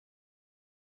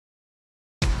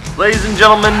Ladies and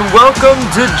gentlemen, welcome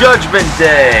to Judgment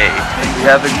Day. We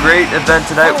have a great event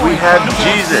tonight. We have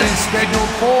Jesus. Scheduled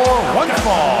for one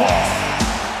fall.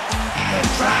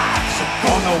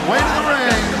 On the way to the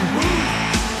ring,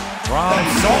 from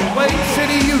Salt Lake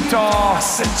City, Utah.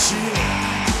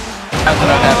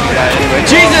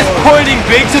 Jesus pointing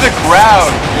big to the crowd.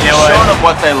 You know showing them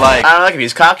what they like. I don't like him.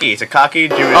 He's cocky. He's a cocky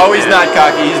Jewish. Oh, he's not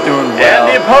cocky. He's doing well.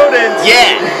 And the opponent.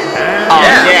 Yeah.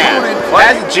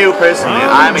 As a Jew personally,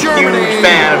 I'm a huge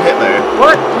fan of Hitler.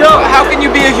 What? No. How can you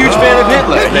be a huge fan of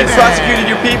Hitler? He prosecuted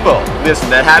your people.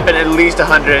 Listen, that happened at least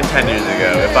 110 years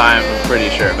ago, if I'm pretty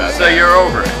sure about that. So you're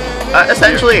over it.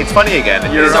 Essentially, it's funny again.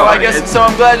 So I guess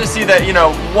I'm glad to see that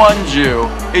one Jew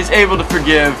is able to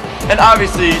forgive an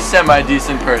obviously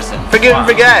semi-decent person. Forgive and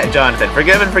forget, Jonathan.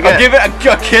 Forgive and forget. I'll give it a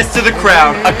kiss to the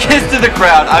crowd. A kiss to the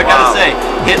crowd. I gotta say,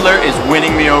 Hitler is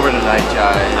winning me over tonight,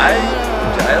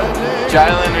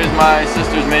 Jylan is my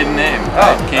sister's maiden name.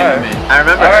 Oh, it came to me. I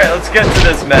remember. All right, let's get to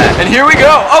this match. And here we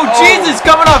go. Oh, Jesus,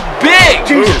 coming off big.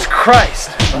 Jesus Christ.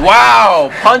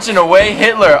 Wow, punching away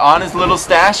Hitler on his little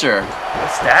stasher.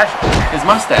 His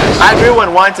mustache. I drew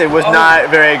one once. It was not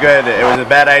very good. It was a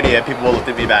bad idea. People looked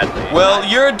at me badly. Well,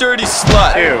 you're a dirty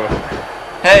slut. Ew.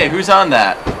 Hey, who's on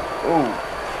that? Ooh.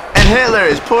 And Hitler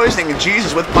is poisoning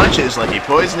Jesus with punches like he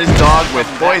poisoned his dog with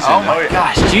poison. Oh my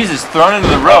gosh, Jesus thrown into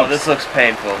the Oh, ropes. this looks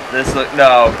painful.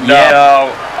 No. Yeah.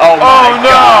 Oh my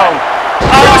God.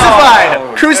 Crucified!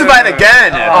 Crucified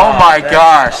again! Oh my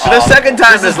gosh. For the second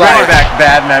time This is this life. bringing back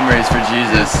bad memories for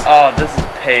Jesus. Oh, this is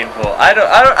painful. I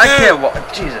can't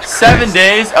Jesus Christ. 7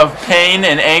 days of pain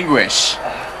and anguish.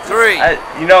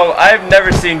 I've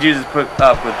never seen Jesus put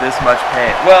up with this much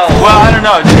pain. Well, I don't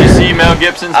know. Did you see Mel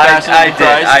Gibson's Passion of the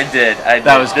Christ? I did.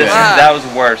 That was good. That was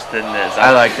worse than this.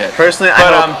 I liked it. Personally, I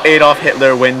hope Adolf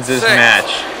Hitler wins this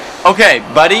match. Okay,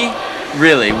 buddy.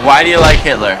 Really, why do you like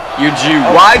Hitler? You're Jew.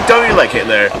 Why don't you like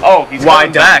Hitler? Oh, he's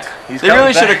coming back. They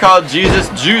really should have called Jesus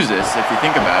Jesus, if you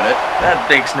think about it. That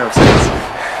makes no sense.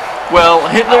 Well,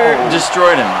 Hitler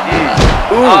destroyed him.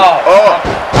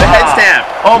 The head stamp.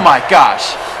 Oh my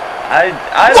gosh. I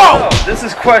don't know. This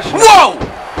is questionable. Whoa!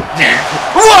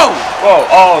 Whoa! Whoa!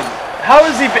 Oh, how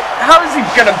is he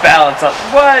gonna balance up?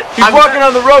 What? He's walking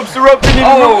on the ropes. The rope didn't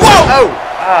even move. Whoa!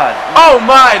 God. Oh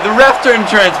my! The ref turned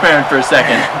transparent for a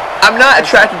second. I'm not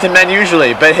attracted to men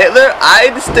usually, but Hitler,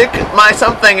 I'd stick my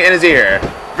something in his ear.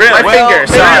 Really? My finger,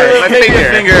 sorry. My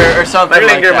finger. Or something My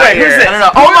finger, like that. my ear. I don't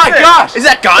know. Oh my gosh! Is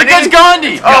that Gandhi? That's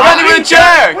Gandhi! Gandhi with a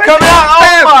chair! Coming out!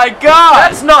 Oh my god!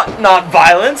 That's not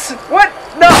violence. What?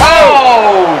 No!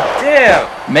 Oh, damn!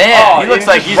 Man, he looks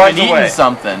like he's been eating away.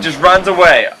 something. Just runs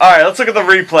away. All right, let's look at the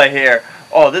replay here.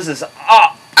 Oh, this is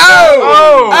Oh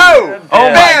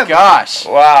my gosh!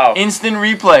 Wow! Instant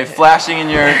replay flashing in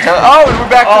your. And we're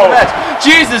back to the match.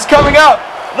 Jesus coming up.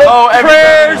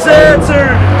 Prayers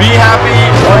answered. Be happy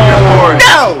or you're bored.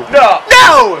 No!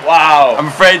 Wow! I'm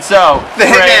afraid so. The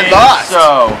hitman lost.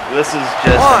 So this is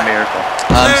just a miracle.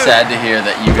 I'm sad to hear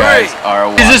that you guys are.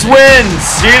 Jesus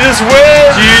wins. Jesus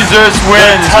wins. Jesus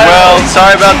wins. Well,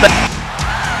 sorry about that.